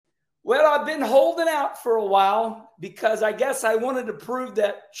I've been holding out for a while because I guess I wanted to prove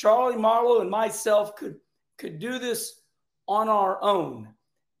that Charlie Marlowe and myself could do this on our own.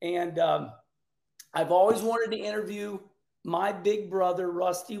 And I've always wanted to interview my big brother,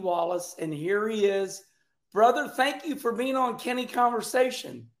 Rusty Wallace, and here he is. Brother, thank you for being on Kenny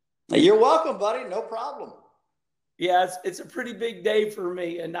Conversation. You're welcome, buddy. No problem. Yeah, it's a pretty big day for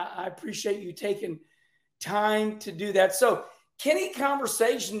me, and I appreciate you taking time to do that. So Kenny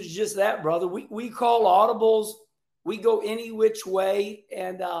Conversation is just that, brother. We call audibles. We go any which way.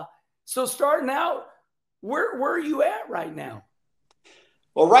 And so starting out, where are you at right now?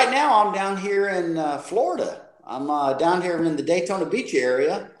 Well, right now I'm down here in Florida. I'm down here in the Daytona Beach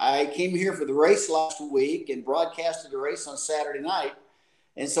area. I came here for the race last week and broadcasted the race on Saturday night.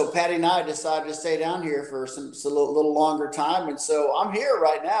 And so Patty and I decided to stay down here for a little longer time. And so I'm here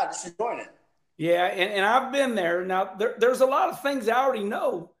right now just enjoying it. Yeah, and I've been there. Now, there's a lot of things I already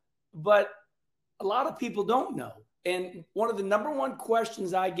know, but a lot of people don't know. And one of the number one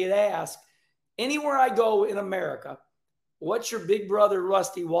questions I get asked anywhere I go in America, what's your big brother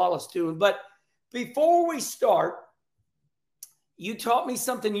Rusty Wallace doing? But before we start, you taught me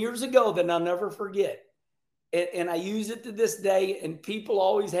something years ago that I'll never forget. And I use it to this day, and people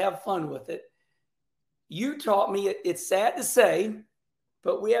always have fun with it. You taught me, it's sad to say,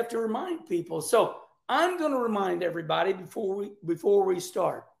 but we have to remind people. So I'm going to remind everybody before we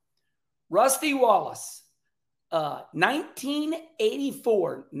start. Rusty Wallace,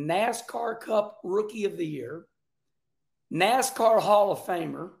 1984 NASCAR Cup Rookie of the Year, NASCAR Hall of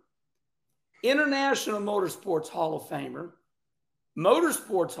Famer, International Motorsports Hall of Famer,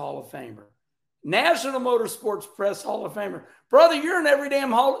 Motorsports Hall of Famer, National Motorsports Press Hall of Famer. Brother, you're in every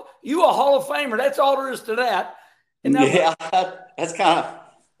damn hall. You a Hall of Famer. That's all there is to that. And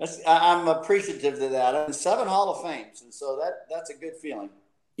I'm appreciative of that. I'm in 7 Hall of Fames, and so that's a good feeling.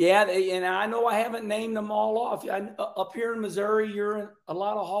 Yeah, and I know I haven't named them all off. Up here in Missouri, you're in a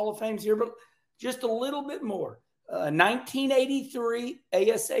lot of Hall of Fames here, but just a little bit more. 1983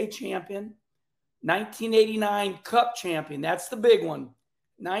 ASA champion, 1989 Cup champion. That's the big one.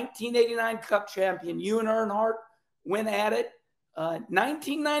 1989 Cup champion. You and Earnhardt went at it.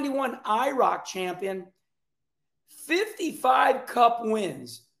 1991 IROC champion. 55 Cup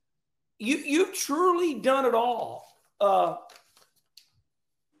wins. You've truly done it all.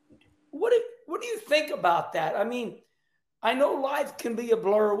 What do you think about that? I mean, I know life can be a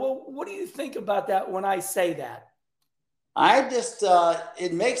blur. Well, what do you think about that when I say that? I just,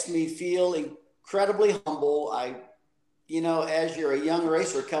 it makes me feel incredibly humble. As you're a young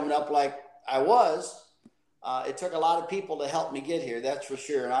racer coming up like I was, it took a lot of people to help me get here. That's for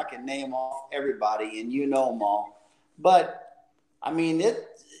sure. And I can name off everybody and you know them all. But I mean,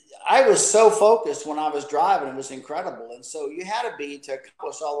 I was so focused when I was driving. It was incredible. And so you had to be to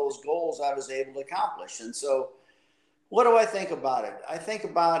accomplish all those goals I was able to accomplish. And so what do I think about it? I think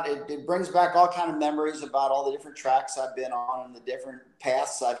about it. It brings back all kind of memories about all the different tracks I've been on and the different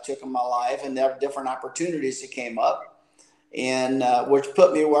paths I've took in my life and the different opportunities that came up and which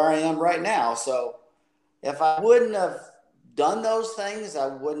put me where I am right now. So if I wouldn't have done those things, I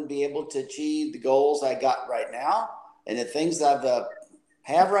wouldn't be able to achieve the goals I got right now and the things I've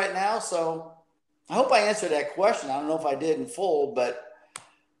have right now. So I hope I answered that question. I don't know if I did in full, but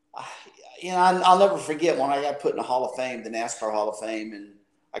I'll never forget when I got put in the Hall of Fame, the NASCAR Hall of Fame, and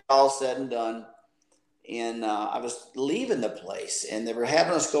I got all said and done. And I was leaving the place, and they were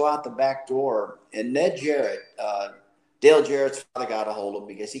having us go out the back door. And Ned Jarrett, Dale Jarrett's father, got a hold of him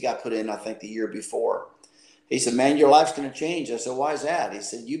because he got put in, I think, the year before. He said, "Man, your life's going to change." I said, "Why is that?" He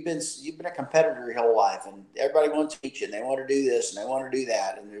said, "You've been a competitor your whole life, and everybody wants to meet you, and they want to do this, and they want to do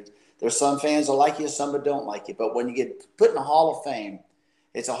that. And there's some fans that like you, some that don't like you. But when you get put in the Hall of Fame,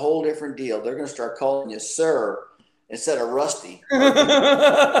 it's a whole different deal. They're going to start calling you sir instead of Rusty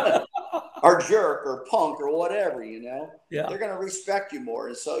or jerk or punk or whatever, Yeah. They're going to respect you more.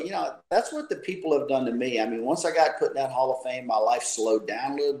 And so, that's what the people have done to me. I mean, once I got put in that Hall of Fame, my life slowed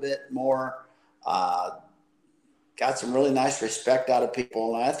down a little bit more. Got some really nice respect out of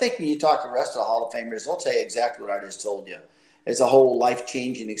people. And I think when you talk to the rest of the Hall of Famers, they'll tell you exactly what I just told you. It's a whole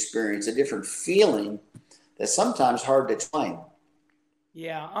life-changing experience, a different feeling that's sometimes hard to explain.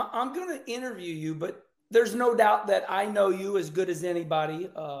 Yeah, I'm going to interview you, but there's no doubt that I know you as good as anybody.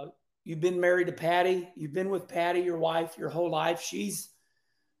 You've been married to Patty. You've been with Patty, your wife, your whole life. She's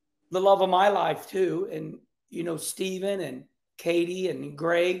the love of my life too. And, Stephen and Katie and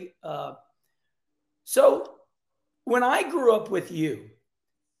Greg. So when I grew up with you,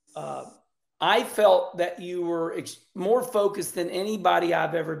 I felt that you were more focused than anybody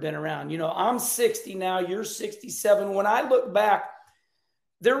I've ever been around. I'm 60 now. You're 67. When I look back,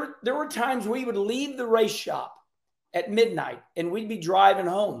 there were times we would leave the race shop at midnight and we'd be driving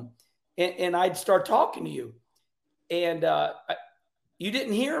home, and I'd start talking to you, and you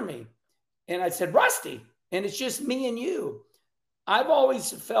didn't hear me. And I said, Rusty, and it's just me and you. I've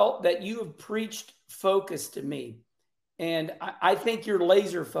always felt that you have preached focus to me. And I think you're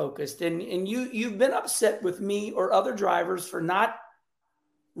laser focused. And you've been upset with me or other drivers for not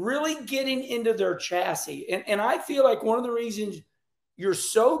really getting into their chassis. And I feel like one of the reasons you're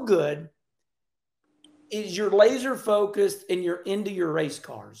so good is you're laser focused and you're into your race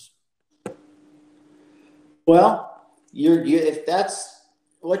cars. Well, if that's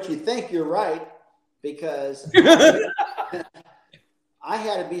what you think, you're right, because I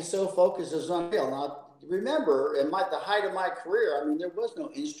had to be so focused, it was unreal. Now, remember, in the height of my career, I mean, there was no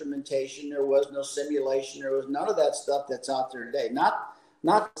instrumentation, there was no simulation, there was none of that stuff that's out there today. Not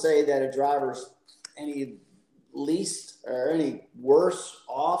to say that a driver's any least or any worse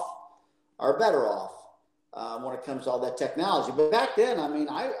off or better off when it comes to all that technology. But back then, I mean,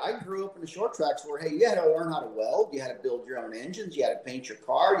 I grew up in the short tracks where, hey, you had to learn how to weld, you had to build your own engines, you had to paint your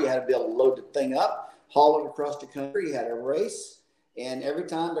car, you had to be able to load the thing up, haul it across the country, you had to race. And every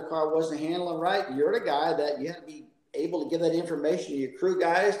time the car wasn't handling right, you're the guy that you had to be able to give that information to your crew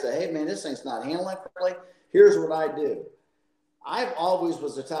guys to, hey, man, this thing's not handling correctly. Here's what I do. I've always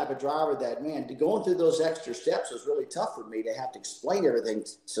was the type of driver that, man, going through those extra steps was really tough for me to have to explain everything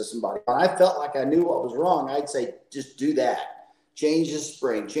to somebody. When I felt like I knew what was wrong, I'd say, just do that. Change the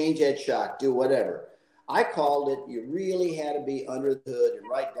spring, change that shock, do whatever. I called it, you really had to be under the hood and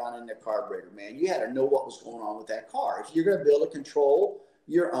right down in the carburetor, man. You had to know what was going on with that car if you're going to be able to control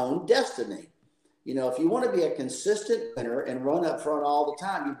your own destiny. You know, if you want to be a consistent winner and run up front all the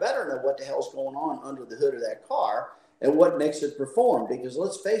time, you better know what the hell's going on under the hood of that car and what makes it perform. Because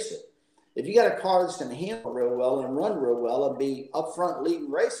let's face it, if you got a car that's going to handle real well and run real well and be up front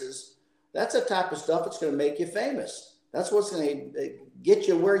leading races, that's the type of stuff that's going to make you famous. That's what's going to get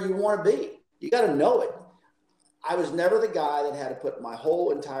you where you want to be. You got to know it. I was never the guy that had to put my whole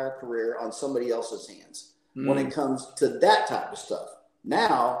entire career on somebody else's hands when it comes to that type of stuff.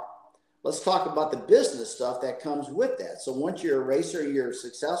 Now, let's talk about the business stuff that comes with that. So once you're a racer, you're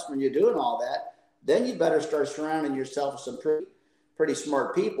successful, and you're doing all that, then you better start surrounding yourself with some pretty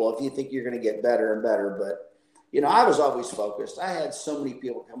smart people if you think you're going to get better and better. But, you know, I was always focused. I had so many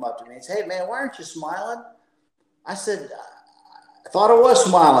people come up to me and say, hey, man, why aren't you smiling? I said, I thought I was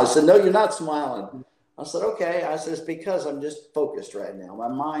smiling. I said, no, you're not smiling. I said, okay. I said, it's because I'm just focused right now. My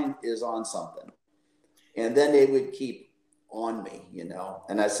mind is on something. And then they would keep on me, you know.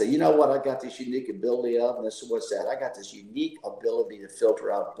 And I said, you know what? I got this unique ability of, and this is what's that? I got this unique ability to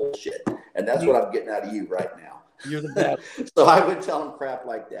filter out bullshit. And that's what I'm getting out of you right now. You're the best. So I would tell them crap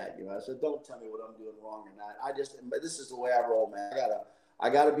like that. You know, I said, don't tell me what I'm doing wrong or not. But this is the way I roll, man. I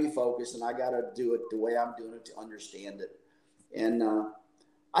gotta be focused, and I gotta do it the way I'm doing it to understand it. And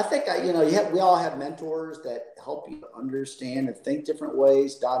I think we all have mentors that help you understand and think different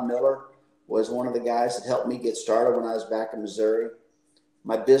ways. Don Miller was one of the guys that helped me get started when I was back in Missouri.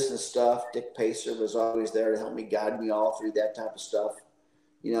 My business stuff, Dick Pacer was always there to help me, guide me all through that type of stuff.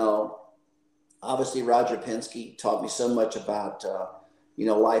 You know, obviously Roger Penske taught me so much about,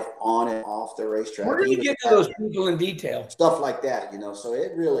 life on and off the racetrack. We're going to get to those people in detail. Stuff like that, you know. So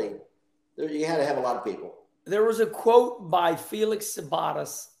it really, you had to have a lot of people. There was a quote by Felix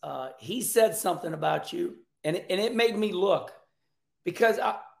Sabates. He said something about you, and it made me look, because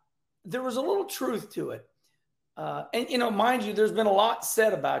there was a little truth to it. And, you know, mind you, there's been a lot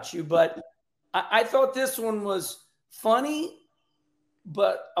said about you, but I thought this one was funny,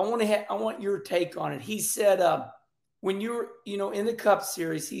 but I want your take on it. He said, when you were, in the Cup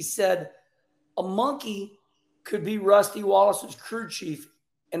Series, he said a monkey could be Rusty Wallace's crew chief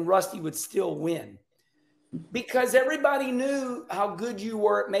and Rusty would still win, because everybody knew how good you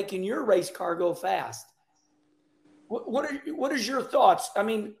were at making your race car go fast. What is your thoughts? I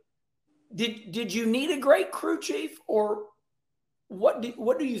mean, did you need a great crew chief, or what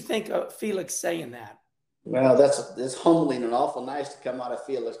do you think of Felix saying that? Well, that's humbling and awful nice to come out of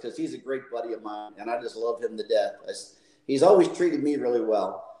Felix, because he's a great buddy of mine, and I just love him to death. He's always treated me really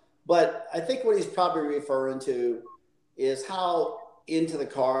well. But I think what he's probably referring to is how into the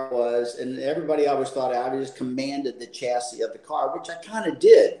car was, and everybody always thought I just commanded the chassis of the car, which I kind of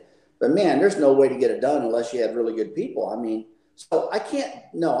did. But man, there's no way to get it done unless you had really good people. I mean, so I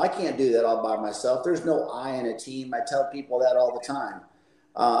can't do that all by myself. There's no I in a team. I tell people that all the time.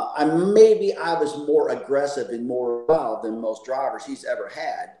 I was more aggressive and more involved than most drivers he's ever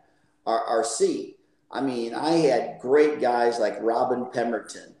had. RC. I mean, I had great guys like Robin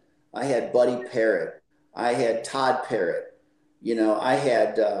Pemberton. I had Buddy Parrott. I had Todd Parrott. You know, I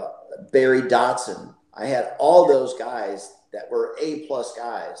had Barry Dotson. I had all those guys that were A-plus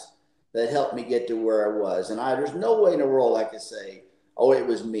guys that helped me get to where I was. And there's no way in the world I could say, oh, it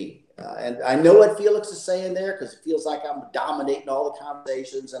was me. And I know what Felix is saying there, because it feels like I'm dominating all the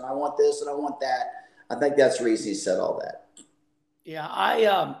conversations and I want this and I want that. I think that's the reason he said all that. Yeah,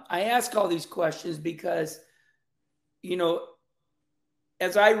 I ask all these questions because, you know,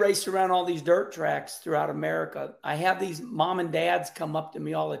 as I race around all these dirt tracks throughout America, I have these mom and dads come up to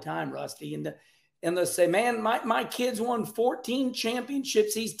me all the time, Rusty, and they'll say, man, my kid's won 14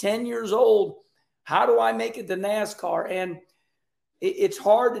 championships. He's 10 years old. How do I make it to NASCAR? And it's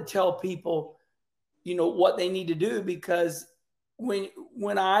hard to tell people, you know, what they need to do, because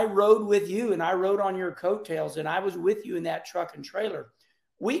when I rode with you and I rode on your coattails and I was with you in that truck and trailer,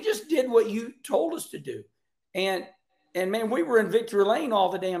 we just did what you told us to do. And man, we were in victory lane all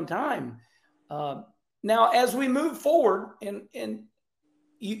the damn time. Now, as we move forward, and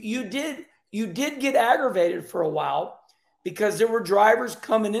you did get aggravated for a while, because there were drivers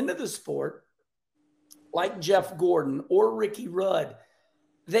coming into the sport like Jeff Gordon or Ricky Rudd.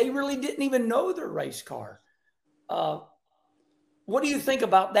 They really didn't even know their race car. What do you think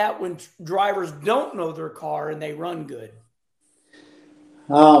about that when drivers don't know their car and they run good?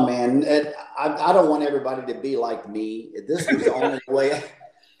 Oh man, I don't want everybody to be like me. This was the only way.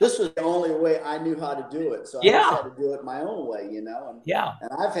 This was the only way I knew how to do it. So I just had to do it my own way, you know.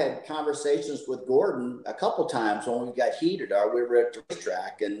 And I've had conversations with Gordon a couple times when we got heated, or we were at the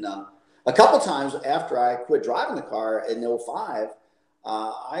racetrack, and a couple times after I quit driving the car in '05,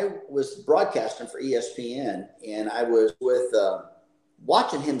 I was broadcasting for ESPN, and I was with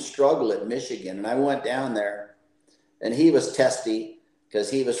watching him struggle at Michigan, and I went down there, and he was testy, because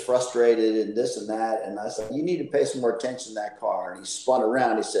he was frustrated and this and that. And I said, you need to pay some more attention to that car. And he spun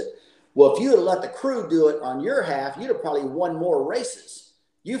around. He said, well, if you had let the crew do it on your half, you'd have probably won more races.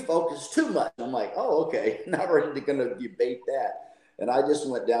 You focused too much. I'm like, oh, okay. Not ready to going to debate that. And I just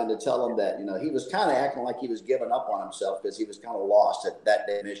went down to tell him that, you know, he was kind of acting like he was giving up on himself, because he was kind of lost at that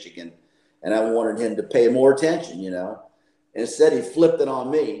day in Michigan. And I wanted him to pay more attention, you know. And instead, he flipped it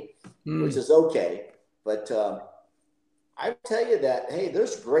on me, which is okay. But I tell you that, hey,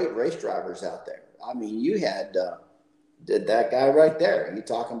 there's great race drivers out there. I mean, you had did that guy right there. You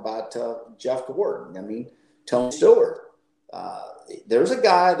talking about Jeff Gordon? I mean, Tony Stewart. There's a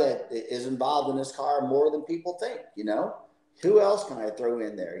guy that is involved in this car more than people think. You know, who else can I throw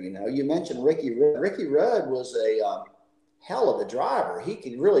in there? You know, you mentioned Ricky Rudd. Ricky Rudd was a hell of a driver. He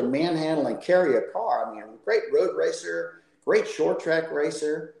could really manhandle and carry a car. I mean, a great road racer, great short track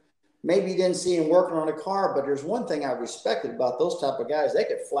racer. Maybe you didn't see him working on a car, but there's one thing I respected about those type of guys. They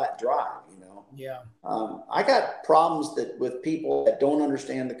could flat drive, you know? Yeah. I got problems with people that don't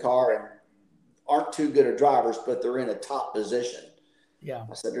understand the car and aren't too good at drivers, but they're in a top position. Yeah.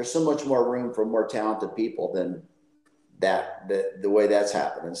 I said, there's so much more room for more talented people than that, the way that's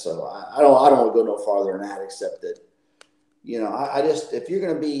happening. So I don't want to go no farther than that, except that, you know, I just, if you're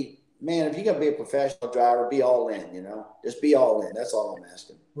going to be a professional driver, be all in, you know, just be all in. That's all I'm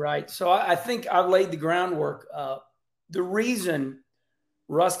asking. Right. So I think I've laid the groundwork. The reason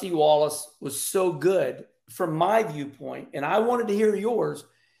Rusty Wallace was so good from my viewpoint, and I wanted to hear yours,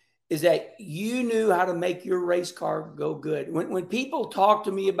 is that you knew how to make your race car go good. When people talk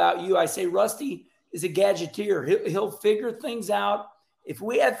to me about you, I say, Rusty is a gadgeteer. He'll figure things out. If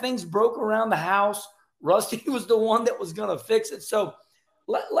we had things broke around the house, Rusty was the one that was going to fix it. So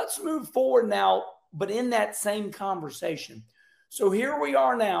let's move forward now, but in that same conversation. So here we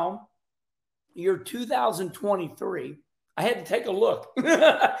are now, year 2023. I had to take a look.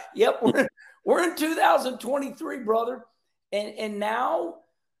 Yep, we're in 2023, brother. And now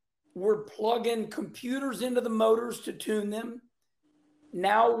we're plugging computers into the motors to tune them.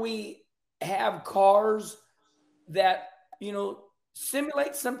 Now we have cars that, you know,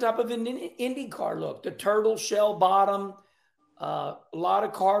 simulate some type of an Indy car look, the turtle shell bottom, a lot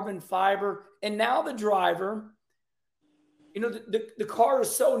of carbon fiber. And now the driver, you know, the car is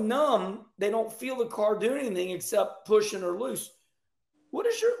so numb, they don't feel the car do anything except pushing or loose. What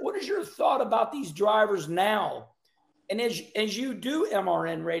is your thought about these drivers now? And as you do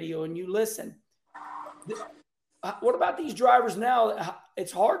MRN radio and you listen, what about these drivers now?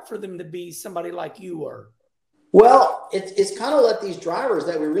 It's hard for them to be somebody like you were. Well, it's kind of let these drivers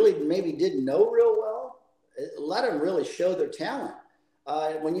that we really maybe didn't know real well, let them really show their talent.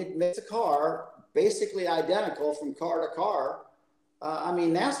 When you make a car basically identical from car to car, I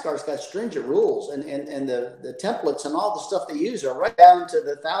mean, NASCAR's got stringent rules, and the templates and all the stuff they use are right down to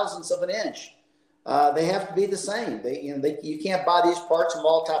the thousandths of an inch. They have to be the same. You can't buy these parts from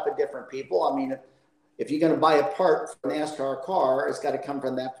all type of different people. I mean, If you're going to buy a part for a NASCAR car, it's got to come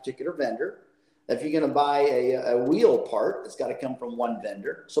from that particular vendor. If you're going to buy a wheel part, it's got to come from one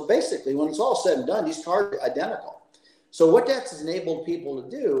vendor. So basically, when it's all said and done, these cars are identical. So what that's enabled people to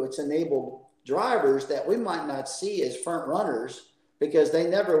do, it's enabled drivers that we might not see as front runners because they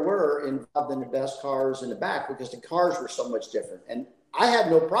never were involved in the best cars in the back because the cars were so much different. And I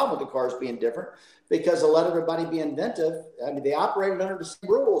had no problem with the cars being different because they let everybody be inventive. I mean, they operated under the same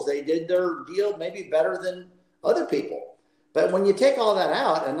rules. They did their deal maybe better than other people. But when you take all that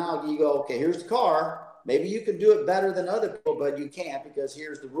out and now you go, okay, here's the car. Maybe you can do it better than other people, but you can't because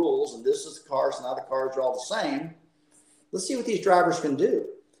here's the rules and this is the car. So now the cars are all the same. Let's see what these drivers can do.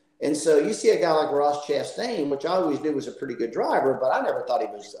 And so you see a guy like Ross Chastain, which I always knew was a pretty good driver, but I never thought he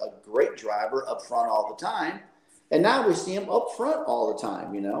was a great driver up front all the time. And now we see him up front all the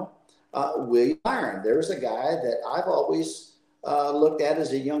time, you know. William Byron, there's a guy that I've always looked at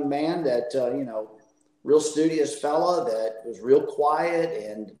as a young man that, you know, real studious fella that was real quiet,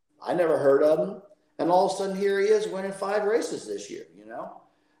 and I never heard of him. And all of a sudden here he is winning 5 races this year, you know.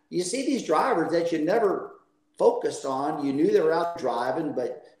 You see these drivers that you never focused on. You knew they were out driving,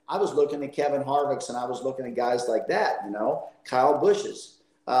 but I was looking at Kevin Harvick's and I was looking at guys like that, you know, Kyle Busch's,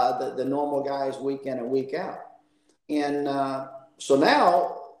 the normal guys week in and week out. And so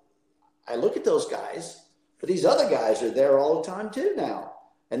now I look at those guys, but these other guys are there all the time too now.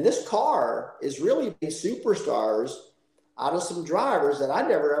 And this car is really being superstars out of some drivers that I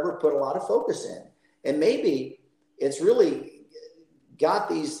never ever put a lot of focus in. And maybe it's really got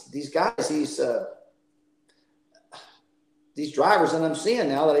these guys, these drivers that I'm seeing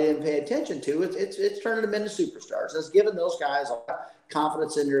now that I didn't pay attention to, it's turning them into superstars. It's giving those guys a lot of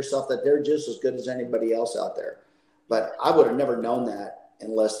confidence in themselves that they're just as good as anybody else out there. But I would have never known that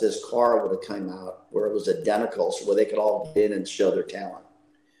unless this car would have come out where it was identical, so where they could all get in and show their talent.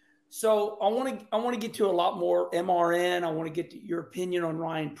 So I want to get to a lot more MRN. I want to get to your opinion on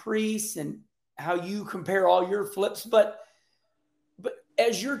Ryan Preece and how you compare all your flips. But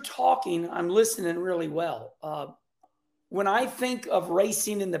as you're talking, I'm listening really well. When I think of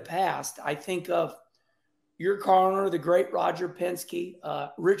racing in the past, I think of your car owner, the great Roger Penske,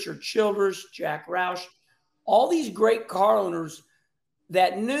 Richard Childress, Jack Roush, all these great car owners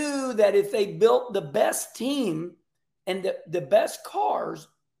that knew that if they built the best team and the best cars,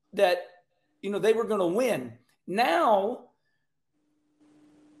 that, you know, they were going to win. Now,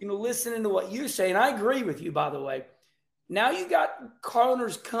 you know, listening to what you say, and I agree with you, by the way, now you got car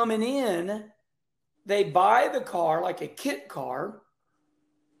owners coming in, they buy the car like a kit car,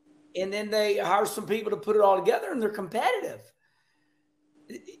 and then they hire some people to put it all together, and they're competitive.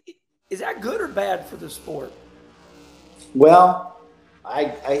 Is that good or bad for the sport? Well,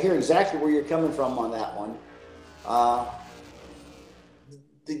 I hear exactly where you're coming from on that one.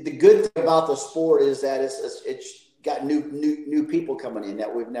 The good thing about the sport is that it's got new people coming in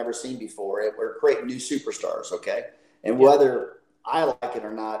that we've never seen before. We're creating new superstars, okay? And whether I like it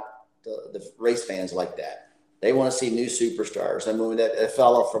or not, the race fans like that. They want to see new superstars. I mean, that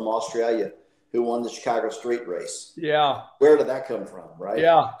fellow from Australia who won the Chicago street race. Yeah. Where did that come from, right?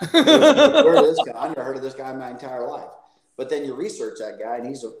 Yeah. Where did this come? I never heard of this guy in my entire life. But then you research that guy, and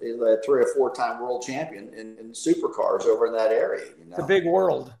he's a 3 or 4 time world champion in supercars over in that area. You know? It's a big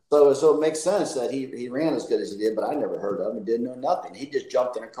world. So it makes sense that he ran as good as he did, but I never heard of him. He didn't know nothing. He just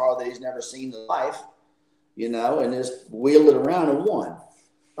jumped in a car that he's never seen in life, you know, and just wheeled it around and won.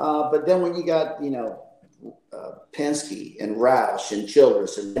 But then when you got, you know, Penske and Roush and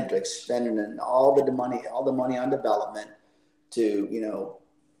Childress and Hendricks spending all the money on development to, you know,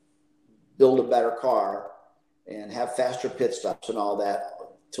 build a better car and have faster pit stops and all that,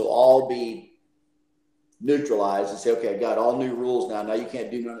 to all be neutralized and say, okay, I got all new rules now. Now you can't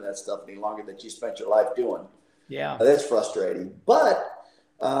do none of that stuff any longer that you spent your life doing. Yeah. That's frustrating. But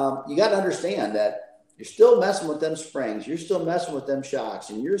you got to understand that you're still messing with them springs. You're still messing with them shocks,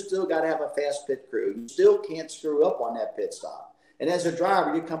 and you're still got to have a fast pit crew. You still can't screw up on that pit stop. And as a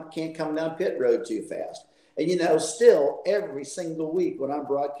driver, you can't come down pit road too fast. And, you know, still every single week when I'm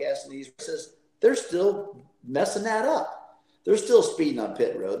broadcasting these races, they're still messing that up. They're still speeding on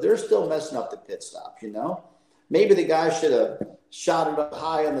pit road. They're still messing up the pit stops, you know. Maybe the guy should have shot it up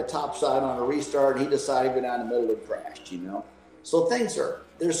high on the top side on a restart, and he decided to go down the middle and crashed, you know. So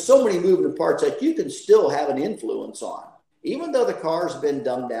there's so many moving parts that you can still have an influence on. Even though the cars have been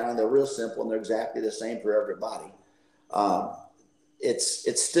dumbed down and they're real simple and they're exactly the same for everybody,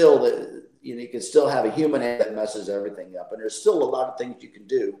 it's still that, you know, you can still have a human hand that messes everything up. And there's still a lot of things you can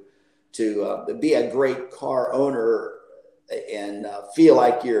do to be a great car owner and feel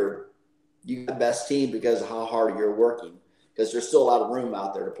like you got the best team because of how hard you're working, because there's still a lot of room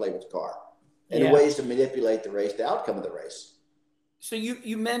out there to play with the car. and ways to manipulate the race, the outcome of the race. So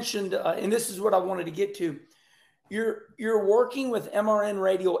you mentioned, and this is what I wanted to get to. You're working with MRN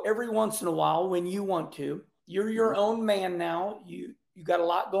Radio every once in a while when you want to. You're your own man now. You got a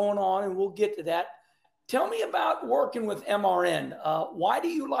lot going on, and we'll get to that. Tell me about working with MRN. Why do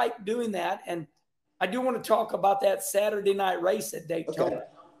you like doing that? And I do want to talk about that Saturday night race at Daytona. Okay.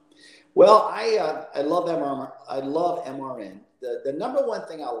 Well, I love MRN. I love MRN. The number one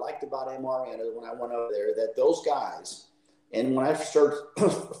thing I liked about MRN is when I went over there, that those guys, and when I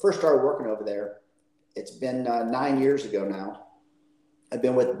first started working over there, it's been 9 years ago now. I've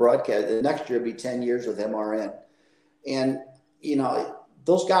been with the broadcast. The next year will be 10 years with MRN. And, you know,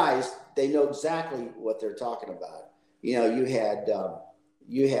 those guys, they know exactly what they're talking about. You know, you had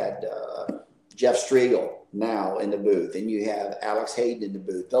Jeff Striegel now in the booth, and you have Alex Hayden in the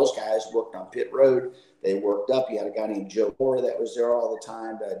booth. Those guys worked on pit road. They worked up. You had a guy named Joe Moore that was there all the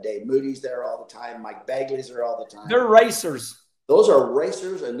time. Dave Moody's there all the time. Mike Bagley's there all the time. They're racers. Those are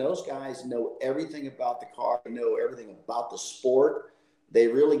racers, and those guys know everything about the car. They know everything about the sport. They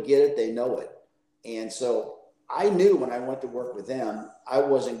really get it. They know it. And so I knew when I went to work with them, I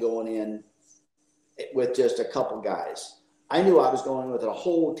wasn't going in with just a couple guys. I knew I was going with a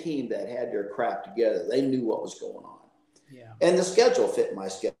whole team that had their crap together. They knew what was going on. Yeah. And the schedule fit my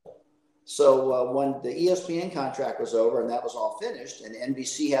schedule. So when the ESPN contract was over and that was all finished, and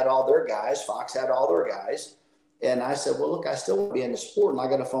NBC had all their guys, Fox had all their guys, and I said, well, look, I still want to be in the sport. And I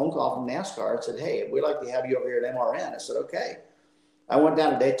got a phone call from NASCAR and said, hey, we'd like to have you over here at MRN. I said, okay. I went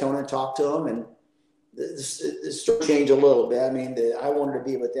down to Daytona and talked to them, and the story changed a little bit. I mean, I wanted to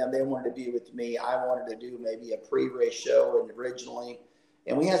be with them. They wanted to be with me. I wanted to do maybe a pre-race show originally.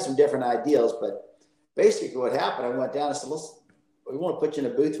 And we had some different ideas. But basically what happened, I went down and said, we want to put you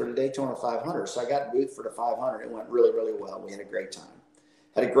in a booth for the Daytona 500. So I got a booth for the 500. It went really, really well. We had a great time.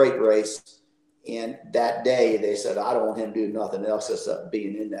 Had a great race. And that day they said, I don't want him to do nothing else except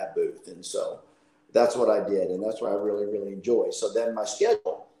being in that booth. And so that's what I did. And that's what I really, really enjoy. So then my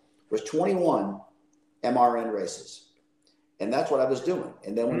schedule was 21 MRN races. And that's what I was doing.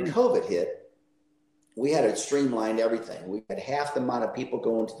 And then when COVID hit, we had to streamline everything. We had half the amount of people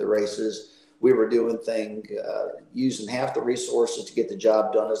going to the races. We were doing things, using half the resources to get the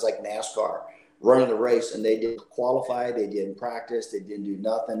job done. It was like NASCAR running a race, and they didn't qualify. They didn't practice. They didn't do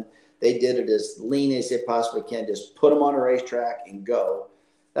nothing. They did it as lean as they possibly can. Just put them on a racetrack and go.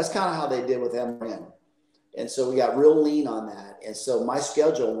 That's kind of how they did with MRN. And so we got real lean on that. And so my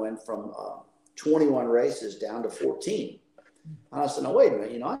schedule went from 21 races down to 14. And I said, no, wait a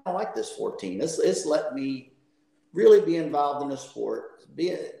minute. You know, I don't like this 14. It's let me really be involved in the sport,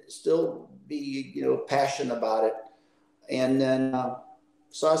 still be, you know, passionate about it. And then,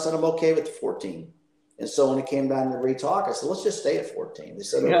 so I said, I'm okay with the 14. And so when it came down to retalk, I said, let's just stay at 14. They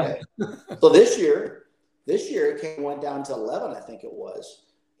said, okay. Yeah. So this year it went down to 11, I think it was.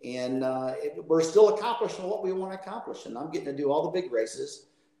 And we're still accomplishing what we want to accomplish. And I'm getting to do all the big races.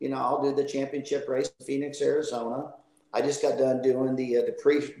 You know, I'll do the championship race in Phoenix, Arizona. I just got done doing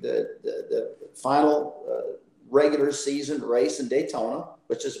the final regular season race in Daytona,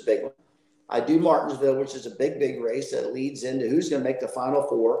 which is a big one. I do Martinsville, which is a big race that leads into who's going to make the Final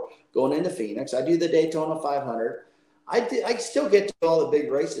Four going into Phoenix. I do the Daytona 500. I still get to all the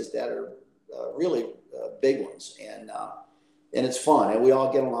big races that are really big ones, and it's fun, and we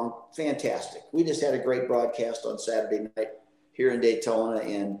all get along fantastic. We just had a great broadcast on Saturday night here in Daytona,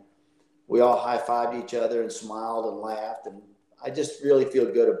 and we all high-fived each other and smiled and laughed, and I just really feel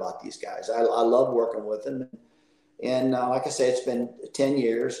good about these guys. I love working with them, and like I say, it's been 10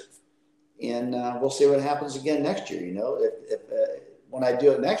 years. And we'll see what happens again next year. You know, if when I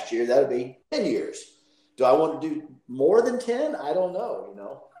do it next year, that'll be 10 years. Do I want to do more than 10? I don't know. You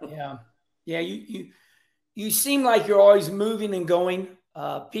know. Yeah. You seem like you're always moving and going.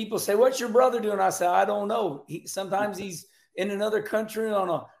 People say, "What's your brother doing?" I say, "I don't know. Sometimes he's in another country on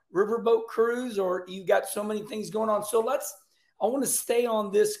a riverboat cruise, or you got so many things going on." So I want to stay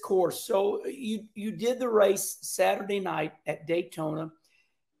on this course. So you did the race Saturday night at Daytona,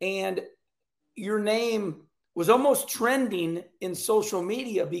 and your name was almost trending in social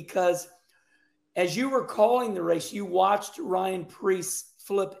media because as you were calling the race, you watched Ryan Preece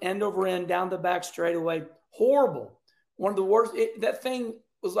flip end over end down the back straightaway. Horrible. One of the worst. That thing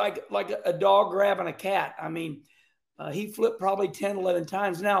was like a dog grabbing a cat. I mean, he flipped probably 10, 11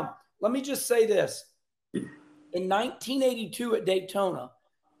 times. Now, let me just say this. In 1982 at Daytona,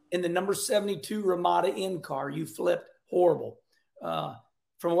 in the number 72 Ramada Inn car, you flipped horrible.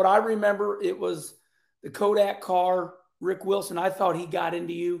 From what I remember, it was the Kodak car, Rick Wilson. I thought he got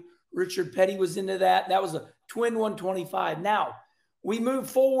into you. Richard Petty was into that. That was a twin 125. Now, we move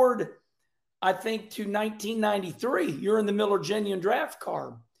forward I think, to 1993. You're in the Miller Genuine draft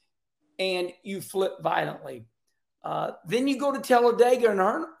car, and you flip violently. Then you go to Talladega, and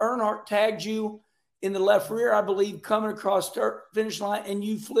Earnhardt tagged you in the left rear, I believe, coming across start finish line, and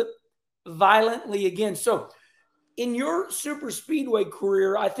you flip violently again. So in your super speedway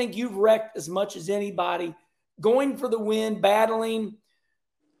career, I think you've wrecked as much as anybody, going for the win, battling.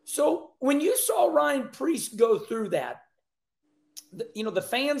 So when you saw Ryan Preece go through that, the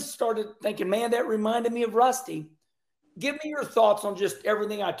fans started thinking, man, that reminded me of Rusty. Give me your thoughts on just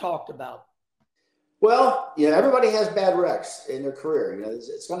everything I talked about. Well, everybody has bad wrecks in their career.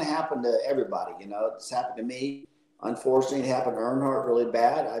 It's going to happen to everybody. It's happened to me. Unfortunately, it happened to Earnhardt really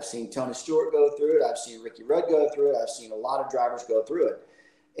bad. I've seen Tony Stewart go through it. I've seen Ricky Rudd go through it. I've seen a lot of drivers go through it.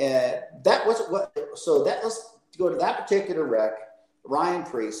 And that was what. So let's go to that particular wreck. Ryan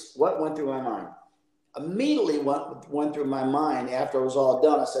Preece. What went through my mind? Immediately went through my mind after it was all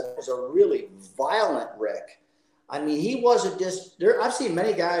done. I said, it was a really violent wreck. I mean, he wasn't just there. I've seen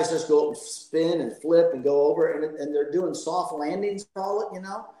many guys just go and spin and flip and go over, and they're doing soft landings, call it,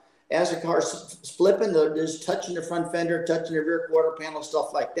 as the car's flipping, they're just touching the front fender, touching the rear quarter panel,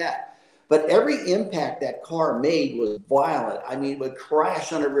 stuff like that. But every impact that car made was violent. I mean, it would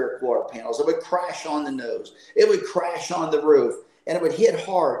crash on the rear quarter panels. It would crash on the nose. It would crash on the roof, and it would hit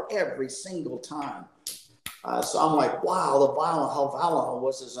hard every single time. So I'm like, wow, how violent it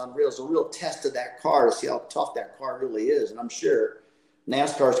was is unreal. It's a real test of that car to see how tough that car really is. And I'm sure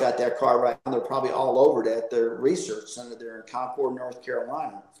NASCAR's got that car right now. They're probably all over it at their research center there in Concord, North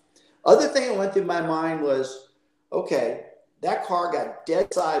Carolina. Other thing that went through my mind was, okay, that car got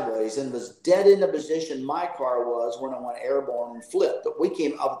dead sideways and was dead in the position my car was when I went airborne and flipped. But we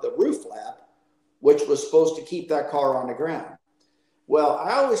came up with the roof flap, which was supposed to keep that car on the ground. Well,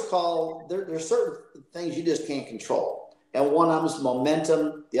 I always call, there's certain things you just can't control. And one of them is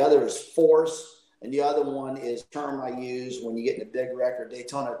momentum. The other is force. And the other one is a term I use when you get in a big wreck or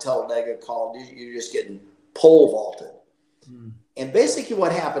Daytona Talladega called, you're just getting pole vaulted. And basically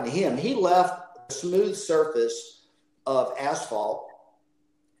what happened to him, he left the smooth surface of asphalt,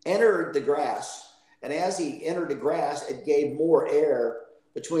 entered the grass. And as he entered the grass, it gave more air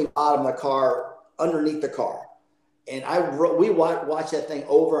between the bottom of the car, underneath the car. And we watched that thing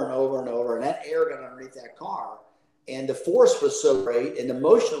over and over and over, and that air got underneath that car. And the force was so great and the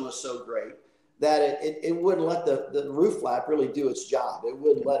motion was so great that it wouldn't let the roof flap really do its job. It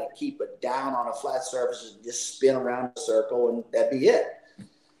wouldn't let it keep it down on a flat surface and just spin around in a circle, and that'd be it.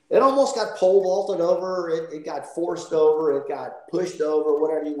 It almost got pole vaulted over. It got forced over. It got pushed over,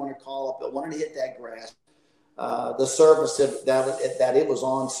 whatever you want to call it. But when it hit that grass, the surface that it was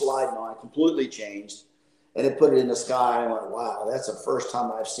on sliding on completely changed. And it put it in the sky. And I went, wow, that's the first time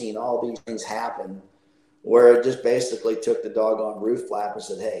I've seen all these things happen where it just basically took the doggone roof flap and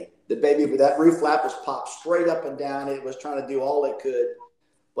said, hey, that roof flap was popped straight up and down. It was trying to do all it could,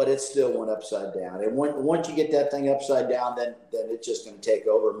 but it still went upside down. And once you get that thing upside down, then it's just going to take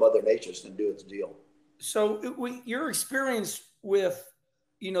over. Mother Nature's going to do its deal. So your experience with,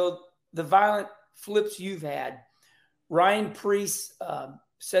 the violent flips you've had, Ryan Preece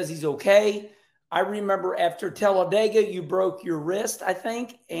says he's okay. I remember after Talladega, you broke your wrist, I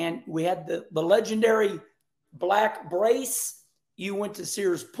think, and we had the legendary black brace. You went to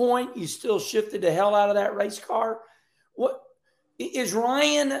Sears Point. You still shifted the hell out of that race car. What is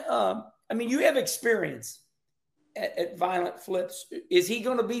Ryan? You have experience at violent flips. Is he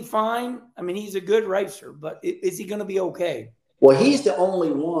going to be fine? I mean, he's a good racer, but is he going to be okay? Well, he's the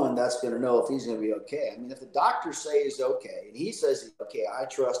only one that's going to know if he's going to be okay. I mean, if the doctors say he's okay and he says he's okay, I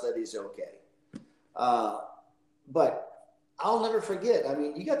trust that he's okay. But I'll never forget. I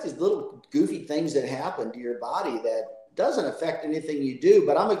mean, you got these little goofy things that happen to your body that doesn't affect anything you do,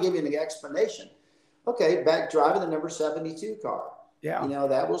 but I'm going to give you an explanation. Okay. Back driving the number 72 car. Yeah.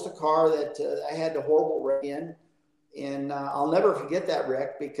 That was the car that I had the horrible wreck in. And I'll never forget that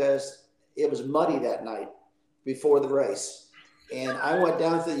wreck because it was muddy that night before the race. And I went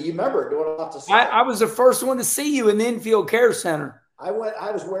down to you remember doing off the side. I was the first one to see you in the infield care center. I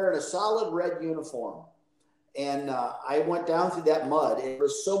was wearing a solid red uniform, and I went down through that mud. There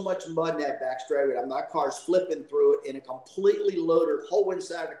was so much mud in that back straightaway. My car's flipping through it, and it completely loaded the whole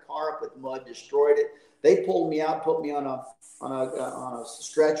inside of the car up with mud, destroyed it. They pulled me out, put me on a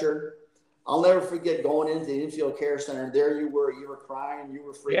stretcher. I'll never forget going into the infield care center, and there you were crying, you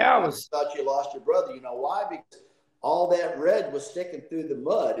were freaking out. I thought you lost your brother. You know why? Because all that red was sticking through the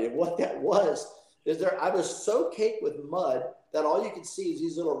mud, and what that was is I was so caked with mud that all you could see is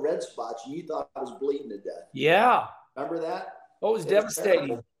these little red spots, and you thought I was bleeding to death. Yeah. Remember that? Oh, it was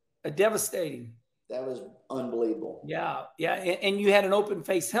devastating. Devastating. That was unbelievable. Yeah. Yeah. And you had an open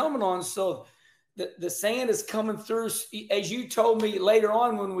face helmet on. So the sand is coming through. As you told me later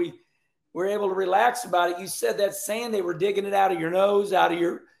on when we were able to relax about it, you said that sand, they were digging it out of your nose, out of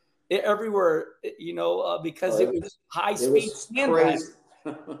your everywhere, because it was high speed sand. Crazy.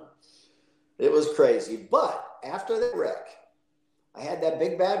 It was crazy. But after the wreck, I had that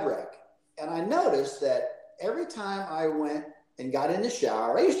big bad wreck. And I noticed that every time I went and got in the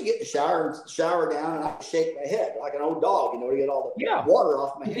shower, I used to get in the shower and shower down and I would shake my head like an old dog, to get all the water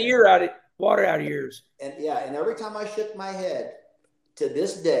off my head. Water out of your ears. And every time I shook my head to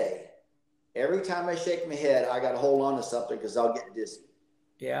this day, every time I shake my head, I got to hold on to something because I'll get dizzy.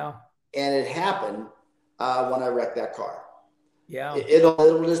 Yeah. And it happened when I wrecked that car. Yeah.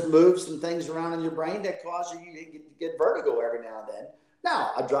 It'll just move some things around in your brain that cause you to get vertigo every now and then.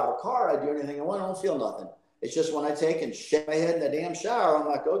 Now, I drive a car, I do anything I want, I don't feel nothing. It's just when I take and shake my head in the damn shower, I'm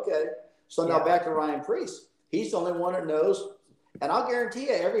like, okay. So now back to Ryan Priest. He's the only one that knows. And I'll guarantee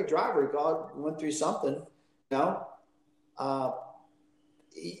you, every driver went through something, he'll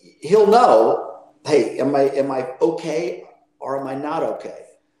know, hey, am I okay or am I not okay?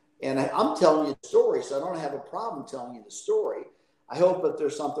 And I'm telling you the story, so I don't have a problem telling you the story. I hope if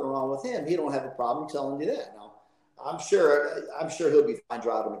there's something wrong with him, he don't have a problem telling you that. Now, I'm sure he'll be fine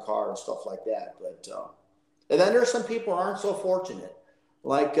driving a car and stuff like that. But and then there's some people who aren't so fortunate,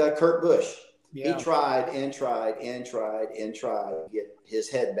 like Kurt Busch. Yeah. He tried and tried and tried and tried to get his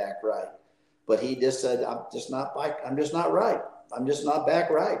head back right, but he just said, I'm just not right. I'm just not back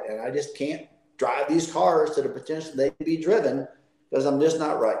right, and I just can't drive these cars to the potential they can be driven because I'm just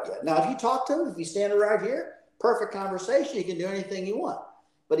not right yet. Now, if you talk to him, if he's standing right here, perfect conversation. He can do anything you want.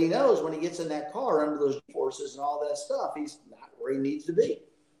 But he knows when he gets in that car under those forces and all that stuff, he's not where he needs to be.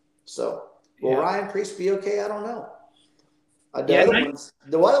 So, will Ryan Priest be okay? I don't know. The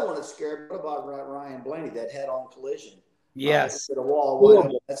other one that scared me about Ryan Blaney, that head-on collision. Yes. To the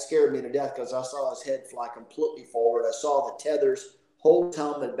wall. That scared me to death because I saw his head fly completely forward. I saw the tethers hold his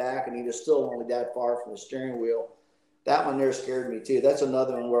helmet back, and he was still only that far from the steering wheel. That one there scared me too. That's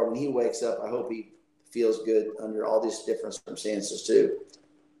another one where when he wakes up, I hope he feels good under all these different circumstances too.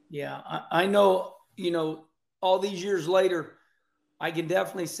 Yeah, I know, all these years later, I can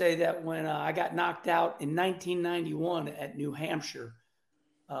definitely say that when I got knocked out in 1991 at New Hampshire,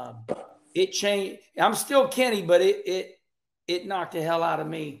 it changed. I'm still Kenny, but it knocked the hell out of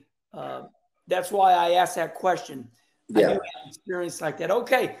me. That's why I asked that question. Yeah. I knew I had an experience like that.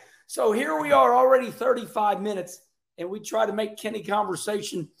 Okay, so here we are already 35 minutes, and we try to make Kenny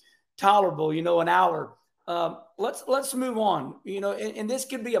conversation tolerable, an hour. Let's move on, and this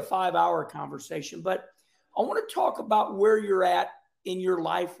could be a 5-hour conversation, but I want to talk about where you're at in your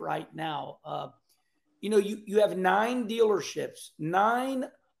life right now. You have 9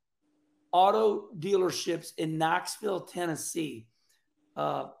 auto dealerships in Knoxville, Tennessee.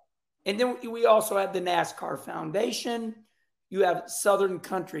 And then we also have the NASCAR Foundation. You have Southern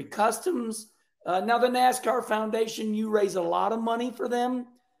Country Customs. Now the NASCAR Foundation, you raise a lot of money for them.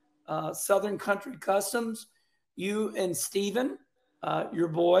 Southern Country Customs, you and Steven, your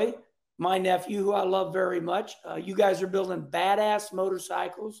boy, my nephew, who I love very much. You guys are building badass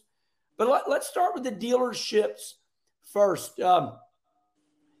motorcycles. But let's start with the dealerships first.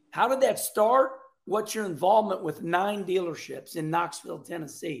 How did that start? What's your involvement with 9 dealerships in Knoxville,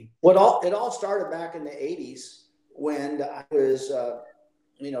 Tennessee? Well, it all started back in the 80s when I was,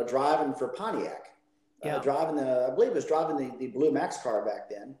 driving for Pontiac. I believe it was driving the Blue Max car back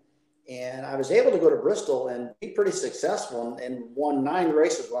then. And I was able to go to Bristol and be pretty successful and won 9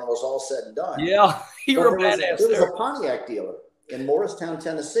 races when it was all said and done. Yeah, you were a badass. There was a Pontiac dealer in Morristown,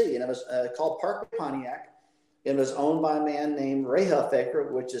 Tennessee, and it was called Parkway Pontiac. It was owned by a man named Ray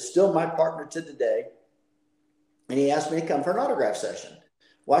Huffaker, which is still my partner to today. And he asked me to come for an autograph session.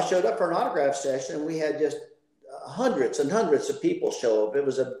 Well, I showed up for an autograph session, and we had just hundreds and hundreds of people show up. It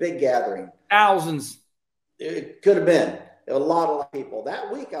was a big gathering. Thousands. It could have been. A lot of people.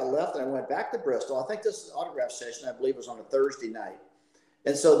 That week I left and I went back to Bristol. I think this autograph session, I believe, was on a Thursday night.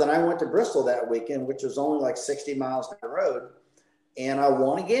 And so then I went to Bristol that weekend, which was only like 60 miles down the road, and I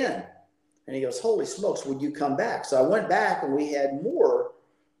won again. And he goes, holy smokes, would you come back? So I went back and we had more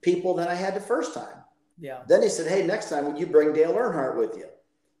people than I had the first time. Yeah. Then he said, hey, next time, would you bring Dale Earnhardt with you?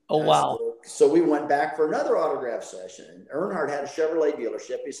 Oh, wow. So we went back for another autograph session. And Earnhardt had a Chevrolet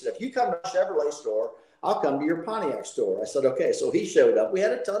dealership. He said, if you come to a Chevrolet store, I'll come to your Pontiac store. I said, okay. So he showed up. We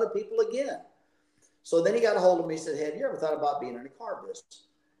had a ton of people again. So then he got a hold of me and said, hey, have you ever thought about being in the car business?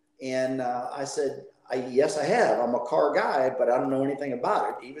 And I said, yes, I have. I'm a car guy, but I don't know anything about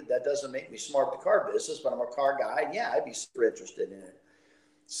it. Even that doesn't make me smart at the car business, but I'm a car guy. And yeah, I'd be super interested in it.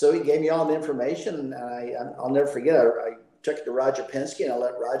 So he gave me all the information, and I'll never forget. I took it to Roger Penske, and I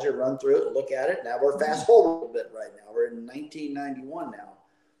let Roger run through it and look at it. Now we're fast forward a little bit right now. We're in 1991 now,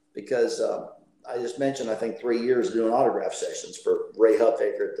 because I just mentioned, I think, 3 years doing autograph sessions for Ray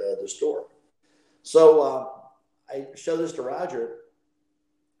Huffaker at the store. So I showed this to Roger,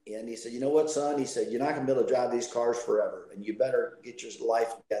 and he said, "You know what, son?" He said, "You're not going to be able to drive these cars forever, and you better get your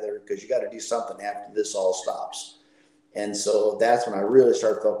life together, because you got to do something after this all stops." And so that's when I really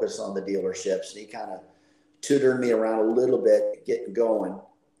started focusing on the dealerships. And he kind of tutored me around a little bit, getting going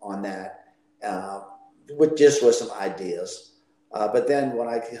on that, with some ideas. But then when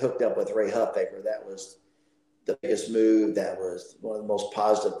I hooked up with Ray Huffaker, that was the biggest move. That was one of the most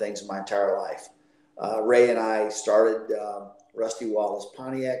positive things in my entire life. Ray and I started Rusty Wallace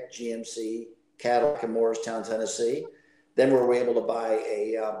Pontiac, GMC, Cadillac in Morristown, Tennessee. Then we were able to buy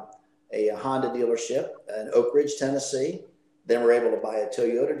a Honda dealership in Oak Ridge, Tennessee. Then we were able to buy a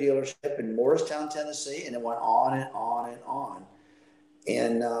Toyota dealership in Morristown, Tennessee, and it went on and on and on.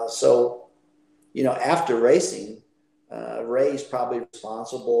 And so, after racing, Ray's probably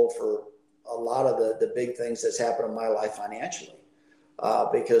responsible for a lot of the big things that's happened in my life financially,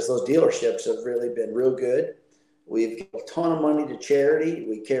 because those dealerships have really been real good. We've given a ton of money to charity.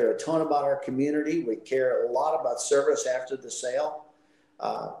 We care a ton about our community. We care a lot about service after the sale.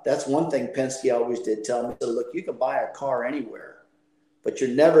 That's one thing Penske always did tell me. So look, you can buy a car anywhere, but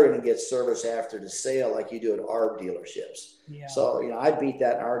you're never going to get service after the sale like you do at our dealerships. Yeah. So, I beat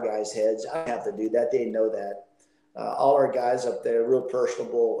that in our guys' heads. I have to do that. They know that. All our guys up there, real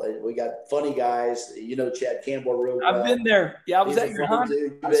personable. We got funny guys. Chad Campbell real well. I've been there. Yeah, I was at your hunt.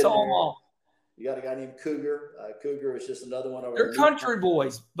 I saw them all. You got a guy named Cougar. Cougar is just another one over there. They're country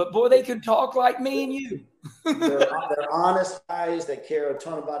boys, but boy, they can talk like me and you. They're honest guys. They care a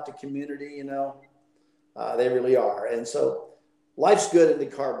ton about the community, they really are. And so life's good in the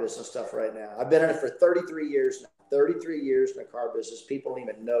car business stuff right now. I've been in it for 33 years now. 33 years in the car business. People don't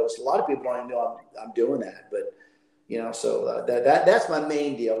even know. So a lot of people don't even know I'm doing that. But, so that's my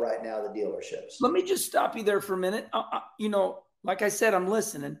main deal right now, the dealerships. Let me just stop you there for a minute. Like I said, I'm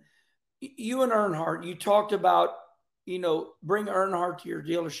listening. You and Earnhardt, you talked about, bring Earnhardt to your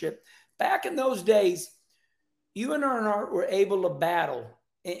dealership. Back in those days, you and Earnhardt were able to battle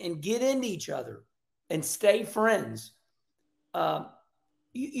and get into each other and stay friends.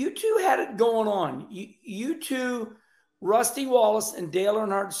 You two had it going on. You two, Rusty Wallace and Dale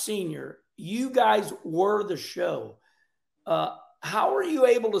Earnhardt Sr., you guys were the show. How were you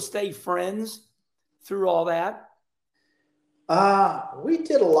able to stay friends through all that? We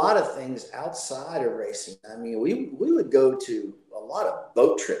did a lot of things outside of racing. I mean, we would go to a lot of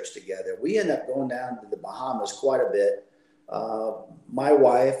boat trips together. We ended up going down to the Bahamas quite a bit. My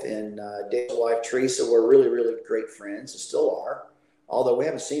wife and Dave's wife, Teresa, were really, really great friends and still are, although we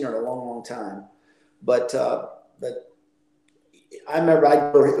haven't seen her in a long, long time. But I remember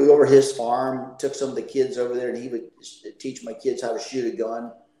I'd go over his farm, took some of the kids over there, and he would teach my kids how to shoot a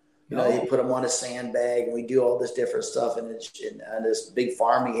gun. He'd put them on a sandbag, and we do all this different stuff in this big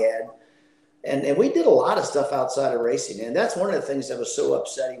farm he had. And we did a lot of stuff outside of racing. And that's one of the things that was so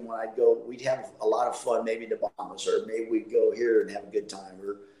upsetting when I'd go. We'd have a lot of fun, maybe in the Bahamas, or maybe we'd go here and have a good time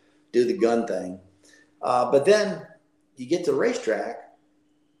or do the gun thing. But then you get to the racetrack,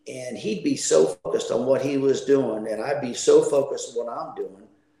 and he'd be so focused on what he was doing, and I'd be so focused on what I'm doing.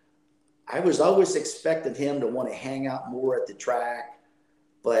 I was always expecting him to want to hang out more at the track.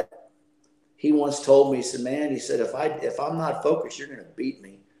 But he once told me, he said, "Man," he said, if I'm not focused, you're going to beat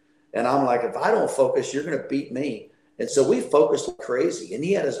me. And I'm like, if I don't focus, you're going to beat me. And so we focused like crazy. And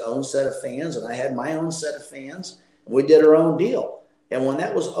he had his own set of fans, and I had my own set of fans. And we did our own deal. And when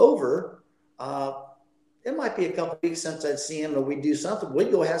that was over, it might be a couple of weeks since I'd seen him, and we'd do something.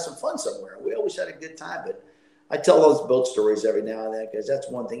 We'd go have some fun somewhere. We always had a good time. But I tell those boat stories every now and then because that's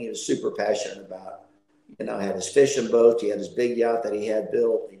one thing he was super passionate about. He had his fishing boat. He had his big yacht that he had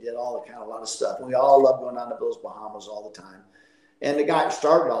built. He did all the a lot of stuff. And we all loved going down to those Bahamas all the time. And the guy who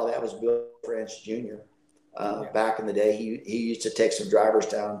started all that was Bill France Jr. Back in the day, he used to take some drivers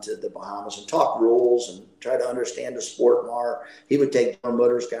down to the Bahamas and talk rules and try to understand the sport more. He would take General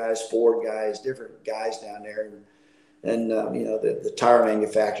Motors guys, Ford guys, different guys down there, and the tire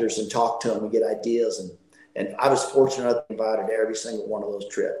manufacturers and talk to them and get ideas. And I was fortunate enough to be invited to every single one of those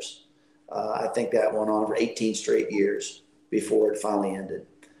trips. I think that went on for 18 straight years before it finally ended.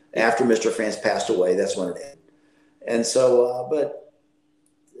 After Mr. France passed away, that's when it ended. And so, but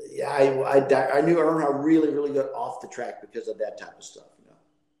yeah, I knew Earnhardt really, really got off the track because of that type of stuff.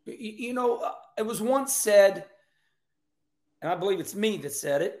 It was once said, and I believe it's me that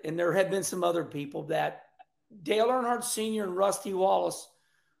said it, and there have been some other people, that Dale Earnhardt Sr. and Rusty Wallace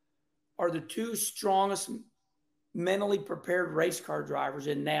are the two strongest mentally prepared race car drivers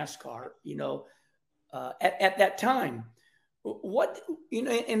in NASCAR, at that time. What,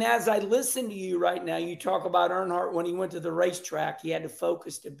 and as I listen to you right now, you talk about Earnhardt when he went to the racetrack, he had to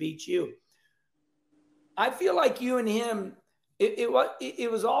focus to beat you. I feel like you and him,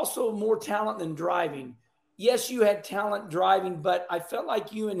 it was also more talent than driving. Yes, you had talent driving, but I felt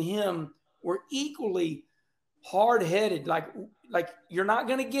like you and him were equally hard-headed. Like you're not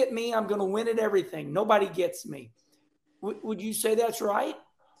going to get me. I'm going to win at everything. Nobody gets me. Would you say that's right?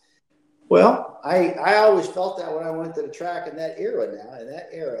 Well, I always felt that when I went to the track in that era. Now, in that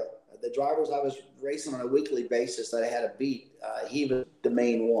era, the drivers I was racing on a weekly basis that I had to beat, he was the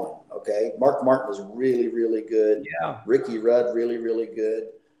main one. Okay, Mark Martin was really, really good. Yeah, Ricky Rudd, really, really good.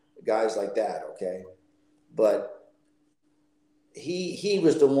 Guys like that. Okay, but he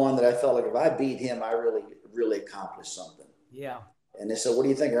was the one that I felt like if I beat him, I really, really accomplished something. Yeah. And they said, "What do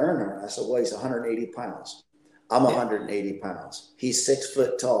you think of Earnhardt?" I said, "Well, he's 180 pounds. I'm 180 pounds. He's 6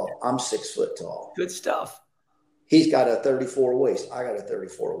 foot tall. I'm 6 foot tall. Good stuff. He's got a 34 waist. I got a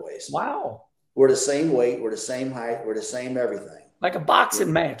 34 waist. Wow. We're the same weight. We're the same height. We're the same everything. Like a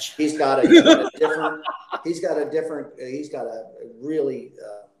boxing match. He's got a really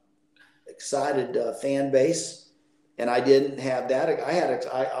excited fan base. And I didn't have that.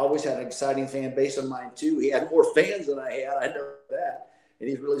 I always had an exciting fan base of mine too. He had more fans than I had. I never had that. And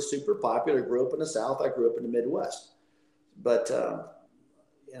he's really super popular. Grew up in the South. I grew up in the Midwest. But,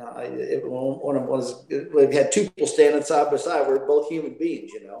 we had two people standing side by side. We were both human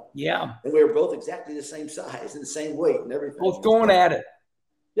beings, Yeah. And we were both exactly the same size and the same weight and everything. Both going at it.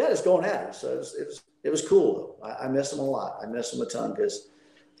 Yeah, it's going at it. So it was cool, though. I miss him a lot. I miss him a ton because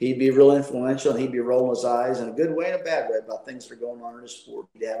he'd be real influential and he'd be rolling his eyes in a good way and a bad way about things that are going on in the sport.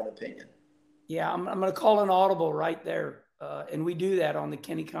 He'd have an opinion. Yeah, I'm going to call an audible right there. And we do that on the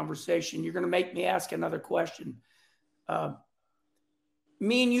Kenny Conversation. You're going to make me ask another question.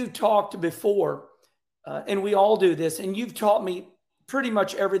 Me and you talked before, and we all do this, and you've taught me pretty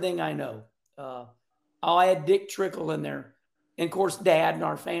much everything I know. I'll add Dick Trickle in there, and of course, Dad and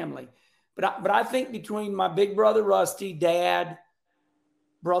our family. But I think between my big brother Rusty, Dad,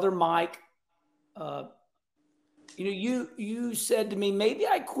 brother Mike, you said to me, maybe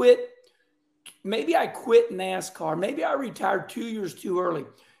I quit NASCAR. Maybe I retired 2 years too early.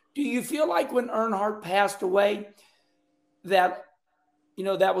 Do you feel like when Earnhardt passed away that,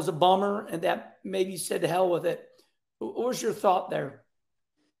 that was a bummer and that maybe you said to hell with it? What was your thought there?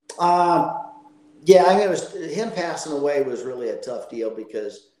 Yeah, I mean, him passing away was really a tough deal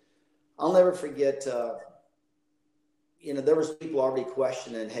because I'll never forget, there was people already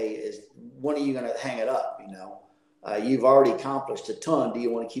questioning, hey, when are you going to hang it up? You've already accomplished a ton. Do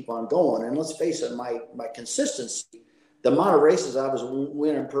you want to keep on going? And let's face it, my consistency, the amount of races I was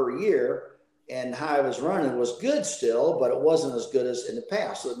winning per year and how I was running was good still, but it wasn't as good as in the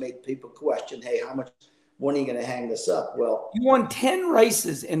past. So it made people question, hey, when are you going to hang this up? Well, you won 10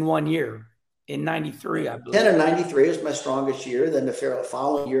 races in 1 year in 93, I believe. 10 in 93 was my strongest year. Then the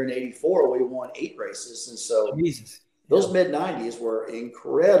following year in 84, we won 8 races. And so those mid-90s were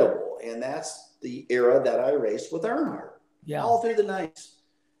incredible. And that's the era that I raced with Earnhardt. Yeah. All through the 90s.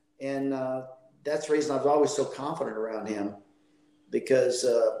 And that's the reason I was always so confident around him because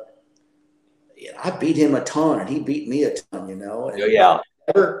I beat him a ton and he beat me a ton, And yeah.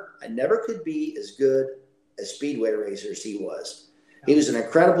 I never could be as good a speedway racer as he was. He was an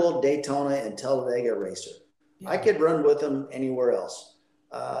incredible Daytona and Talladega racer. Yeah. I could run with him anywhere else.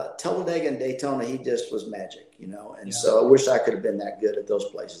 Talladega and Daytona, he just was magic, And so I wish I could have been that good at those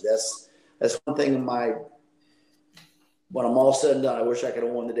places. That's one thing when I'm all said and done, I wish I could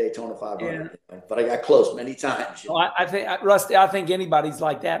have won the Daytona 500, but I got close many times. Well, I think, Rusty, I think anybody's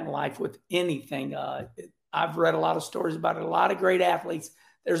like that in life with anything. I've read a lot of stories about it, a lot of great athletes.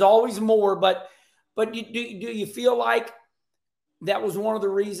 There's always more, but do you feel like that was one of the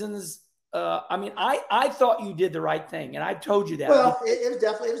reasons? I thought you did the right thing, and I told you that. Well,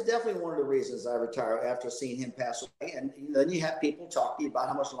 it was definitely one of the reasons I retired after seeing him pass away. And then you have people talk to you about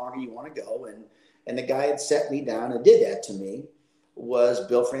how much longer you want to go. And the guy that set me down and did that to me was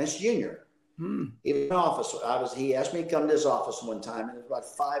Bill France Jr. He was in office. He asked me to come to his office one time, and it was about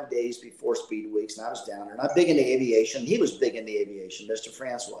 5 days before Speed Weeks, and I was down there. And I'm big into aviation. He was big into aviation. Mr.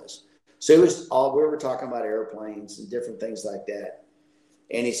 France was. So we were talking about airplanes and different things like that.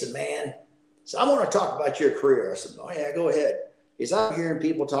 And he said, man, so I want to talk about your career. I said, oh, yeah, go ahead. He said, I'm hearing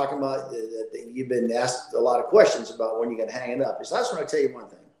people talking about that you've been asked a lot of questions about when you're going to hang it up. He said, I just want to tell you one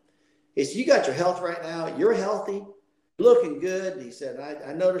thing. He said, you got your health right now. You're healthy. You're looking good. He said,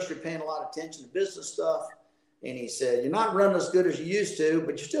 I noticed you're paying a lot of attention to business stuff. And he said, "You're not running as good as you used to,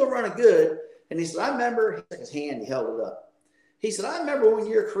 but you're still running good." And he said, "I remember," he took his hand, he held it up. He said, "I remember when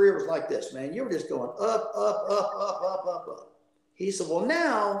your career was like this, man. You were just going up, up, up, up, up, up, up." He said, "Well,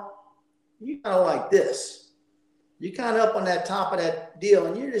 now you kind of like this. You kind of up on that top of that deal,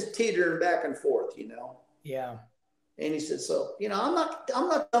 and you're just teetering back and forth, you know." Yeah. And he said, "So, you know, I'm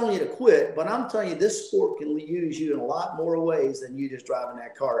not telling you to quit, but I'm telling you this sport can use you in a lot more ways than you just driving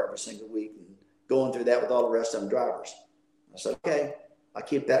that car every single week and going through that with all the rest of them drivers." I said, "Okay, I'll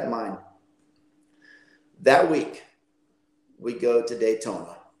keep that in mind." That week, we go to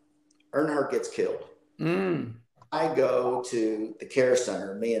Daytona. Earnhardt gets killed. I go to the care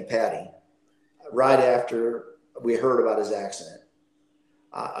center, me and Patty, right after we heard about his accident.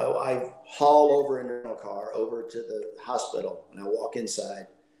 I haul over in a car over to the hospital, and I walk inside.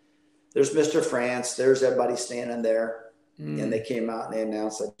 There's Mr. France. There's everybody standing there. And they came out and they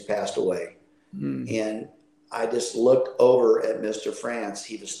announced that he passed away. And I just looked over at Mr. France.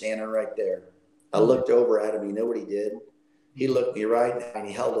 He was standing right there. I looked over at him. You know what he did? He looked me right in, and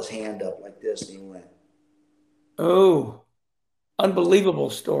he held his hand up like this, and he went, "Oh, unbelievable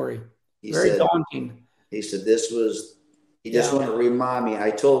story. Very daunting." He said, he just wanted to remind me,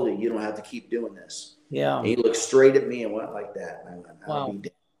 "I told you, you don't have to keep doing this." Yeah. And he looked straight at me and went like that. And I went, "I'll be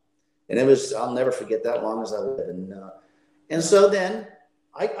dead." And I'll never forget that long as I live. And so then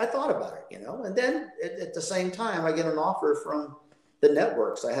I thought about it, you know, and then at the same time, I get an offer from the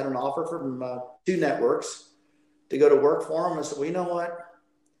networks. I had an offer from 2 networks to go to work for them. I said, "Well, you know what?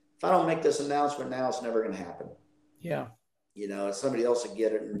 If I don't make this announcement now, it's never going to happen." Yeah. You know, somebody else would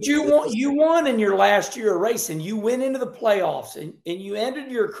get it. And you won in your last year of racing. You went into the playoffs, and you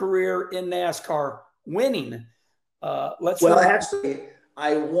ended your career in NASCAR winning. Actually,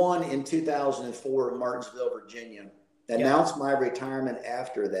 I won in 2004 in Martinsville, Virginia. Announced my retirement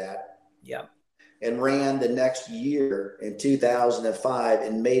after that. Yeah. And ran the next year in 2005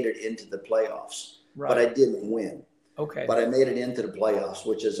 and made it into the playoffs. Right. But I didn't win. Okay. But I made it into the playoffs,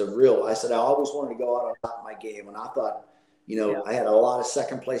 which is I said, I always wanted to go out on top of my game. And I thought, you know, I had a lot of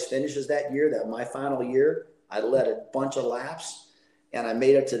second place finishes that year. That my final year, I led a bunch of laps and I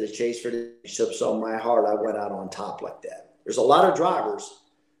made it to the chase for the championship. So in my heart, I went out on top like that. There's a lot of drivers,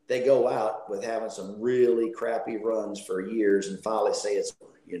 they go out with having some really crappy runs for years and finally say it's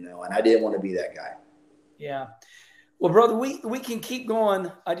over, you know, and I didn't want to be that guy. Yeah. Well, brother, we can keep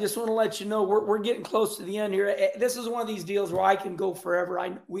going. I just want to let you know we're getting close to the end here. This is one of these deals where I can go forever.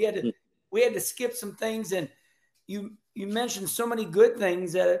 We had to skip some things, and you mentioned so many good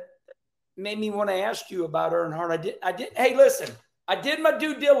things that it made me want to ask you about Earnhardt. I did. Hey, listen, I did my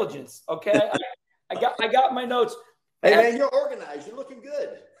due diligence. Okay, I got my notes. Hey man, you're organized. You're looking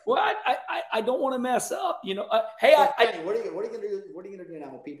good. Well, I don't want to mess up, you know. What are you gonna do? What are you gonna do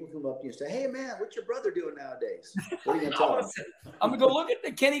now when people come up to you and say, "Hey man, what's your brother doing nowadays?" What are you gonna tell them? I'm gonna go look at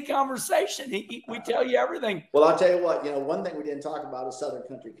the Kenny conversation. We tell you everything. Well, I'll tell you what. You know, one thing we didn't talk about is Southern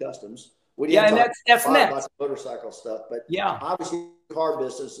Country Customs. We didn't talk that's next about the motorcycle stuff, but yeah, obviously the car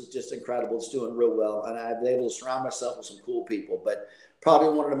business is just incredible. It's doing real well, and I've been able to surround myself with some cool people. But probably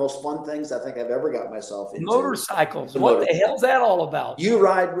one of the most fun things I think I've ever got myself into. Motorcycles. What the hell's that all about? You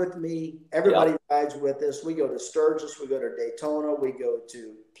ride with me. Everybody rides with us. We go to Sturgis. We go to Daytona. We go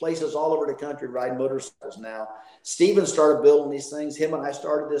to places all over the country riding motorcycles now. Steven started building these things. Him and I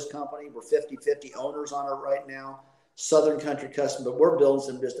started this company. We're 50-50 owners on it right now. Southern Country Custom. But we're building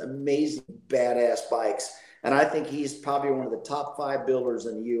some just amazing, badass bikes. And I think he's probably one of the top 5 builders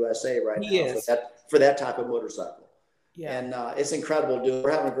in the USA right now for that type of motorcycle. Yeah. And it's incredible to do.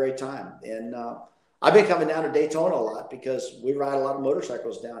 We're having a great time. And I've been coming down to Daytona a lot because we ride a lot of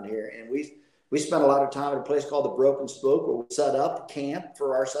motorcycles down here. And we spent a lot of time at a place called the Broken Spoke where we set up camp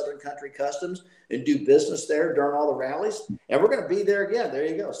for our Southern Country Customs and do business there during all the rallies. And we're going to be there again. There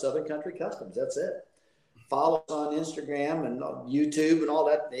you go. Southern Country Customs. That's it. Follow us on Instagram and on YouTube and all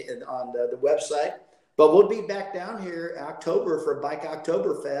that and on the website. But we'll be back down here October for Bike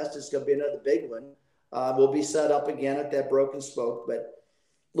Oktoberfest. It's going to be another big one. We'll be set up again at that Broken Spoke. But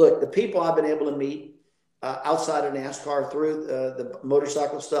look, the people I've been able to meet outside of NASCAR through the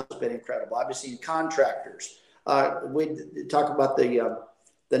motorcycle stuff has been incredible. I've been seeing contractors. We talk about the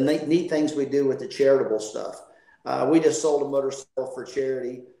neat things we do with the charitable stuff. We just sold a motorcycle for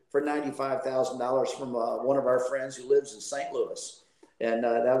charity for $95,000 from one of our friends who lives in St. Louis. And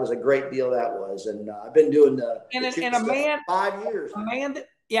that was a great deal that was. And I've been doing the for 5 years.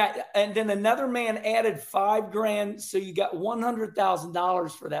 Yeah, and then another man added $5,000, so you got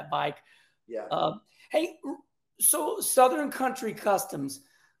 $100,000 for that bike. Yeah. Hey, so Southern Country Customs.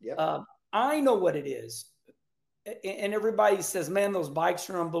 Yep. I know what it is, and everybody says, "Man, those bikes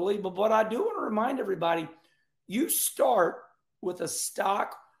are unbelievable." But I do want to remind everybody, you start with a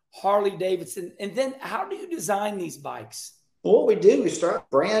stock Harley Davidson, and then how do you design these bikes? Well, what we do, we start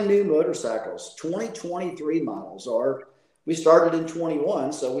brand new motorcycles, 2023 models, or we started in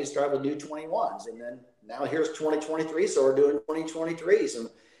 21, so we start with new 21s, and then now here's 2023, so we're doing 2023s. And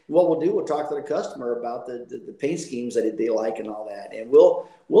what we'll do, we'll talk to the customer about the paint schemes that they like and all that, and we'll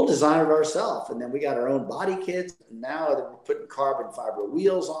design it ourselves. And then we got our own body kits, and now we're putting carbon fiber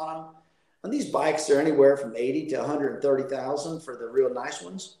wheels on them. And these bikes are anywhere from 80 to 130,000 for the real nice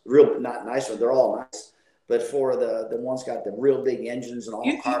ones. Real not nice ones, they're all nice. But for the ones got the real big engines and all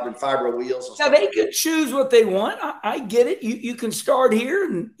carbon fiber wheels. And now they can choose what they want. I get it. You can start here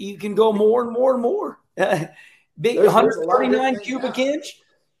and you can go more and more and more. Big 139 cubic inch.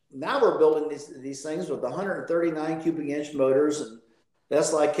 Now we're building these things with 139 cubic inch motors, and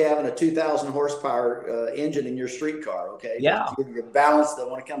that's like having a 2,000 horsepower engine in your street car. Okay, yeah, you balance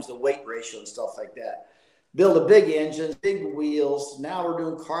when it comes to weight ratio and stuff like that. Build a big engine, big wheels. Now we're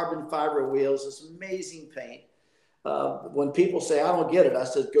doing carbon fiber wheels. It's amazing paint. When people say, I don't get it, I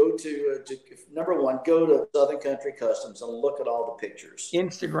said, go to number one, go to Southern Country Customs and look at all the pictures.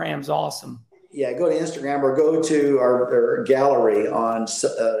 Instagram's awesome. Yeah, go to Instagram or go to our gallery on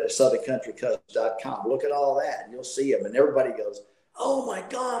southernCountryCustoms.com. Look at all that, and you'll see them. And everybody goes, oh, my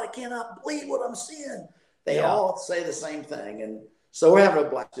God, I cannot believe what I'm seeing. They all say the same thing. And so we're having a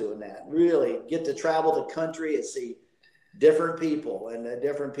blast doing that. Really get to travel the country and see different people, and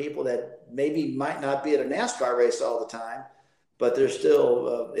different people that maybe might not be at a NASCAR race all the time, but they're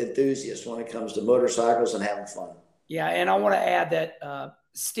still enthusiasts when it comes to motorcycles and having fun. Yeah, and I want to add that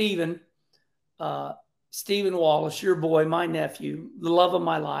Stephen Wallace, your boy, my nephew, the love of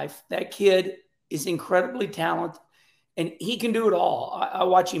my life, that kid is incredibly talented, and he can do it all. I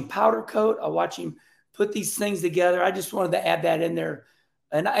watch him powder coat. I watch him put these things together. I just wanted to add that in there.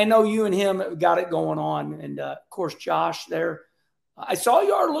 And I know you and him got it going on. And, of course, Josh there. I saw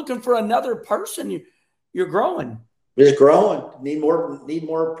you are looking for another person. You're growing. Just growing. Need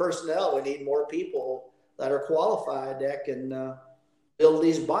more personnel. We need more people that are qualified that can build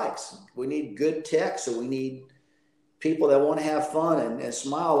these bikes. We need good tech, so we need people that want to have fun and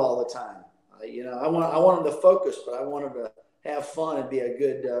smile all the time. I want them to focus, but I want them to have fun and be a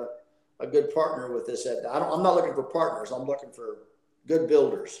good partner with this. I'm not looking for partners. I'm looking for good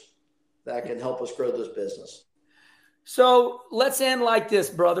builders that can help us grow this business. So let's end like this,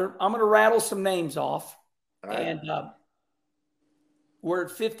 brother. I'm going to rattle some names off. All right. And we're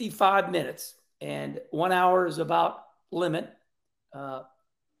at 55 minutes, and 1 hour is about limit. I'm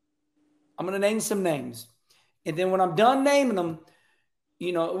going to name some names. And then when I'm done naming them,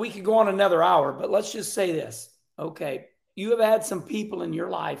 we could go on another hour, but let's just say this. Okay. You have had some people in your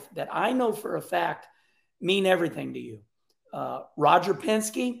life that I know for a fact mean everything to you. Roger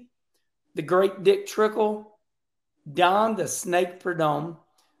Penske, the great Dick Trickle, Don the Snake Perdome,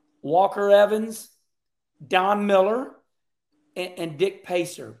 Walker Evans, Don Miller, and Dick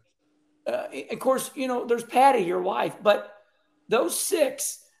Pacer. Of course, there's Patty, your wife, but those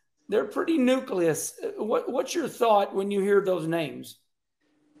six, they're pretty nucleus. What's your thought when you hear those names?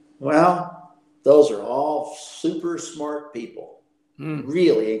 Well, those are all super smart people,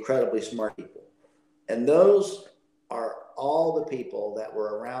 really incredibly smart people. And those are all the people that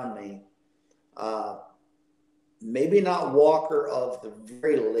were around me. Maybe not Walker of the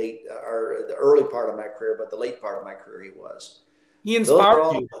very late or the early part of my career, but the late part of my career he was. He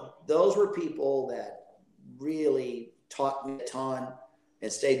inspired you. Those were people that really taught me a ton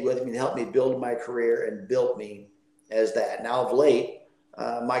and stayed with me to help me build my career and built me as that. Now of late,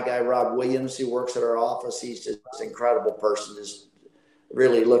 my guy, Rob Williams, who works at our office, he's just an incredible person, just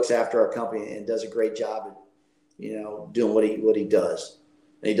really looks after our company and does a great job at, doing what he does.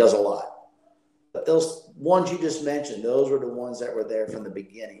 And he does a lot. But those ones you just mentioned, those were the ones that were there from the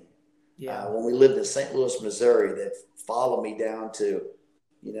beginning. Yeah. When we lived in St. Louis, Missouri, that followed me down to,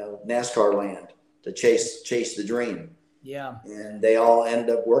 NASCAR land to chase the dream. Yeah. And they all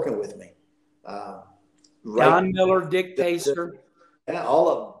ended up working with me. Don Miller, Dick Pacer. Yeah, all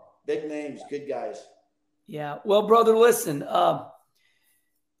of them. Big names, good guys. Yeah. Well, brother, listen, I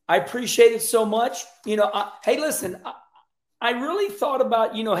appreciate it so much. Hey, listen, I really thought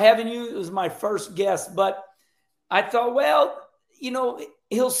about, having you as my first guest, but I thought, well,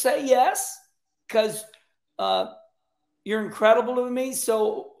 he'll say yes because you're incredible to me.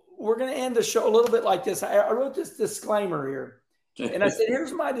 So we're going to end the show a little bit like this. I wrote this disclaimer here, and I said,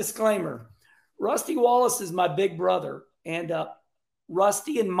 here's my disclaimer. Rusty Wallace is my big brother, and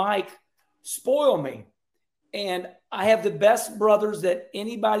Rusty and Mike spoil me. And I have the best brothers that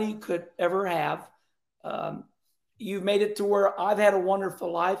anybody could ever have. You've made it to where I've had a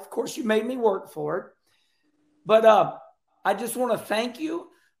wonderful life. Of course, you made me work for it. But I just want to thank you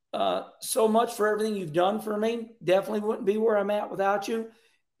so much for everything you've done for me. Definitely wouldn't be where I'm at without you.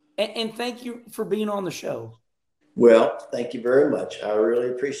 And thank you for being on the show. Well, thank you very much. I really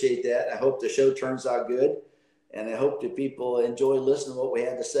appreciate that. I hope the show turns out good. And I hope that people enjoy listening to what we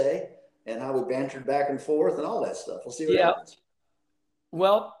had to say and how we bantered back and forth and all that stuff. We'll see what happens.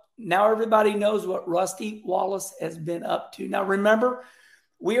 Well, now everybody knows what Rusty Wallace has been up to. Now, remember,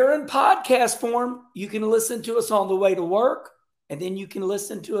 we are in podcast form. You can listen to us on the way to work, and then you can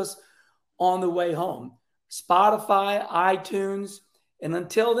listen to us on the way home. Spotify, iTunes. And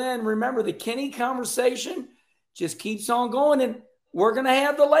until then, remember, the Kenny conversation just keeps on going. And we're going to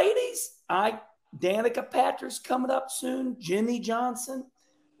have the ladies. Danica Patrick's coming up soon. Jimmy Johnson.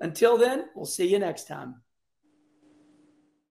 Until then, we'll see you next time.